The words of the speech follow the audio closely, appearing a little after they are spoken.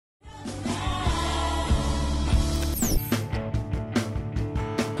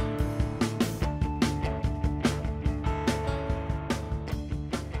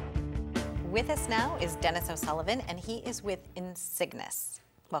With us now is Dennis O'Sullivan, and he is with Insignis.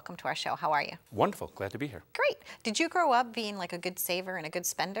 Welcome to our show. How are you? Wonderful. Glad to be here. Great. Did you grow up being like a good saver and a good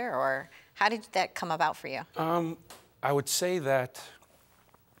spender, or how did that come about for you? I would say that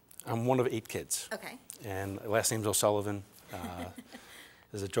I'm one of 8 kids. Okay. And my last name's O'Sullivan.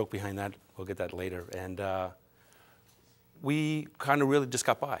 There's a joke behind that. We'll get that later. And we kind of really just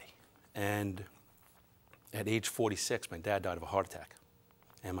got by. And at age 46, my dad died of a heart attack.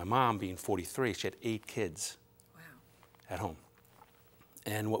 And my mom, being 43, she had 8 kids. Wow. At home.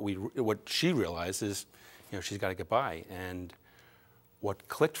 And what she realized is, you know, she's got to get by. And what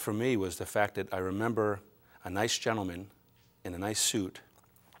clicked for me was the fact that I remember a nice gentleman in a nice suit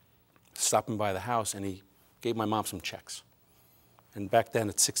stopping by the house, and he gave my mom some checks. And back then,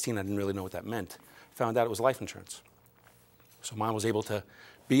 at 16, I didn't really know what that meant. Found out it was life insurance. So mom was able to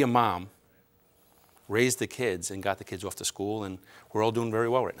be a mom, raise the kids, and got the kids off to school, and we're all doing very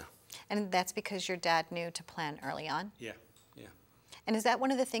well right now. And that's because your dad knew to plan early on? Yeah. And is that one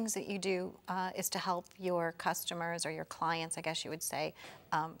of the things that you do is to help your customers or your clients, I guess you would say,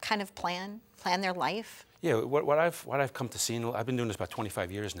 kind of plan their life? Yeah, what I've come to see, and I've been doing this about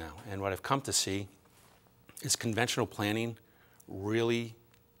 25 years now, and what I've come to see is conventional planning really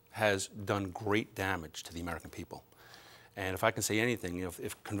has done great damage to the American people. And if I can say anything, you know,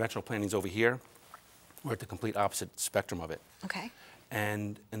 if conventional planning's over here, we're at the complete opposite spectrum of it. Okay.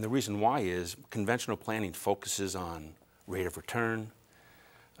 And the reason why is conventional planning focuses on rate of return,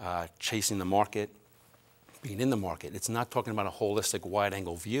 chasing the market, being in the market. It's not talking about a holistic,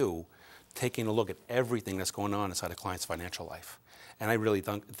 wide-angle view, taking a look at everything that's going on inside a client's financial life. And I really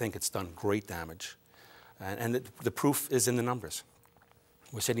think it's done great damage. And the proof is in the numbers.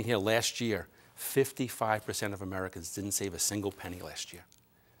 We're sitting here last year, 55% of Americans didn't save a single penny last year.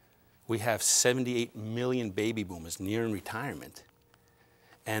 We have 78 million baby boomers nearing retirement,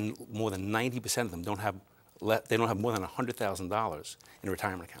 and more than 90% of them don't have more than $100,000 in a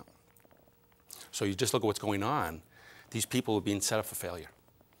retirement account. So you just look at what's going on. These people are being set up for failure.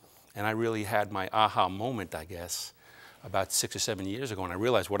 And I really had my aha moment, I guess, about 6 or 7 years ago, and I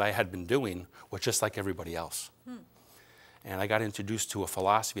realized what I had been doing was just like everybody else. And I got introduced to a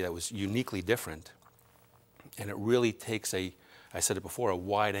philosophy that was uniquely different, and it really takes I said it before, a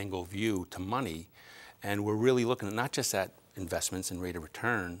wide-angle view to money, and we're really looking at not just at investments and rate of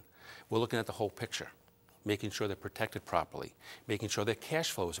return, we're looking at the whole picture. Making sure they're protected properly, making sure their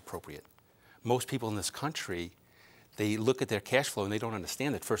cash flow is appropriate. Most people in this country, they look at their cash flow and they don't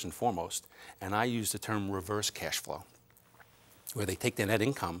understand it first and foremost. And I use the term reverse cash flow, where they take their net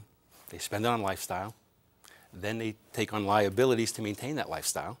income, they spend it on lifestyle, then they take on liabilities to maintain that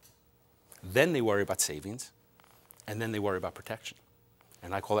lifestyle, then they worry about savings, and then they worry about protection.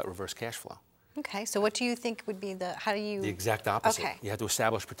 And I call that reverse cash flow. Okay, so what do you think would be the exact opposite. Okay. You have to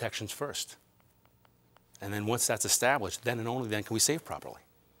establish protections first. And then once that's established, then and only then can we save properly.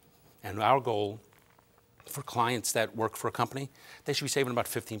 And our goal for clients that work for a company, they should be saving about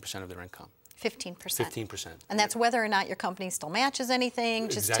 15% of their income. 15%? 15%. And that's whether or not your company still matches anything,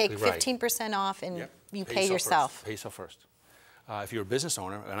 just exactly take 15% off and you pay yourself. Pay yourself first. If you're a business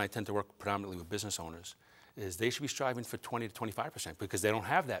owner, and I tend to work predominantly with business owners, is they should be striving for 20 to 25% because they don't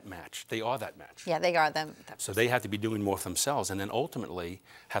have that match. They are that match. Yeah, they are them. So they have to be doing more for themselves, and then ultimately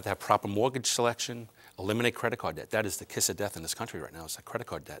have to have proper mortgage selection, eliminate credit card debt. That is the kiss of death in this country right now. Is that credit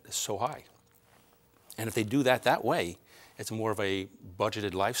card debt is so high. And if they do that way, it's more of a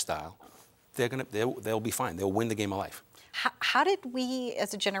budgeted lifestyle. They'll be fine. They'll win the game of life. How did we,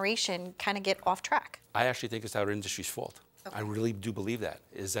 as a generation, kind of get off track? I actually think it's our industry's fault. Okay. I really do believe that,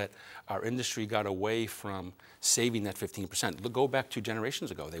 is that our industry got away from saving that 15%. Go back 2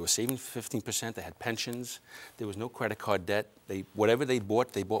 generations ago. They were saving 15%. They had pensions. There was no credit card debt. Whatever they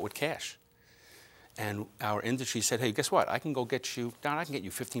bought with cash. And our industry said, hey, guess what? I can get you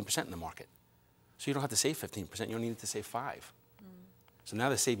 15% in the market. So you don't have to save 15%. You only need to save 5%. So now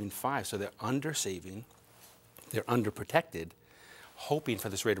they're saving 5%. So they're under-saving. They're under-protected, hoping for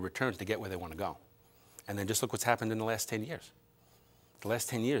this rate of return to get where they want to go. And then just look what's happened in the last 10 years. The last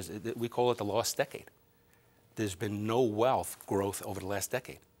 10 years, we call it the lost decade. There's been no wealth growth over the last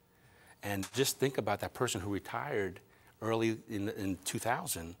decade. And just think about that person who retired early in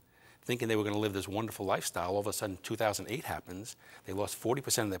 2000, thinking they were going to live this wonderful lifestyle. All of a sudden, 2008 happens. They lost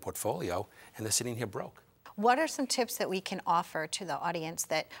 40% of their portfolio, and they're sitting here broke. What are some tips that we can offer to the audience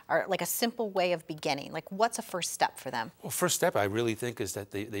that are like a simple way of beginning? Like, what's a first step for them? Well, first step, I really think, is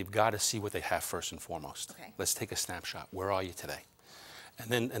that they've got to see what they have first and foremost. Okay. Let's take a snapshot. Where are you today? And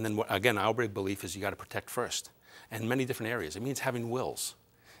then again, our big belief is you got to protect first, and many different areas. It means having wills.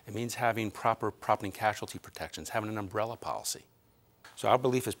 It means having proper property and casualty protections, having an umbrella policy. So our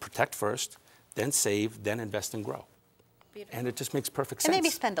belief is protect first, then save, then invest and grow. Beautiful. And it just makes perfect And sense. maybe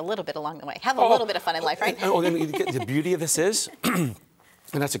spend a little bit along the way. Have a little bit of fun in life, right? The beauty of this is, and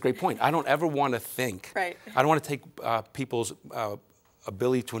that's a great point, I don't ever want to think, Right. I don't want to take people's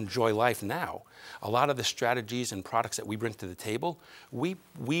ability to enjoy life now. A lot of the strategies and products that we bring to the table, we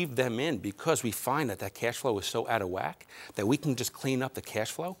weave them in because we find that that cash flow is so out of whack that we can just clean up the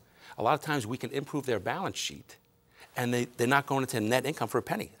cash flow. A lot of times we can improve their balance sheet and they're not going into net income for a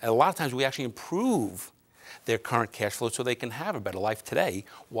penny. And a lot of times we actually improve their current cash flow so they can have a better life today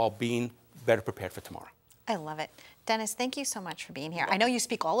while being better prepared for tomorrow. I love it. Dennis, thank you so much for being here. I know you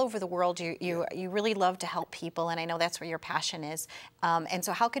speak all over the world. You really love to help people, and I know that's where your passion is. And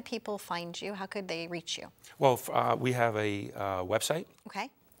so how could people find you? How could they reach you? Well, we have a website. Okay.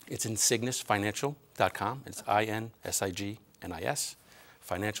 It's insignisfinancial.com. It's INSIGNIS,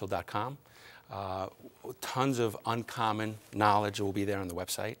 financial.com. Tons of uncommon knowledge will be there on the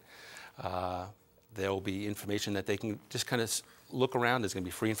website. There will be information that they can just kind of look around. There's going to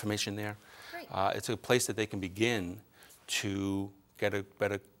be free information there. It's a place that they can begin to get a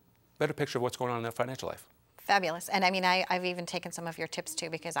better picture of what's going on in their financial life. Fabulous. And I mean, I've even taken some of your tips too,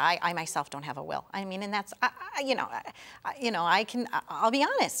 because I myself don't have a will. I mean, and that's, I'll be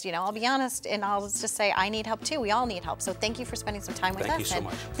honest, I'll be honest, and I'll just say I need help too. We all need help. So thank you for spending some time with us. Thank you so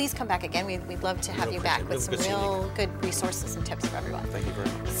much. Please come back again. We'd love to have you back with some real good resources and tips for everyone. Thank you very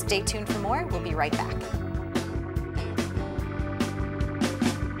much. Stay tuned for more. We'll be right back.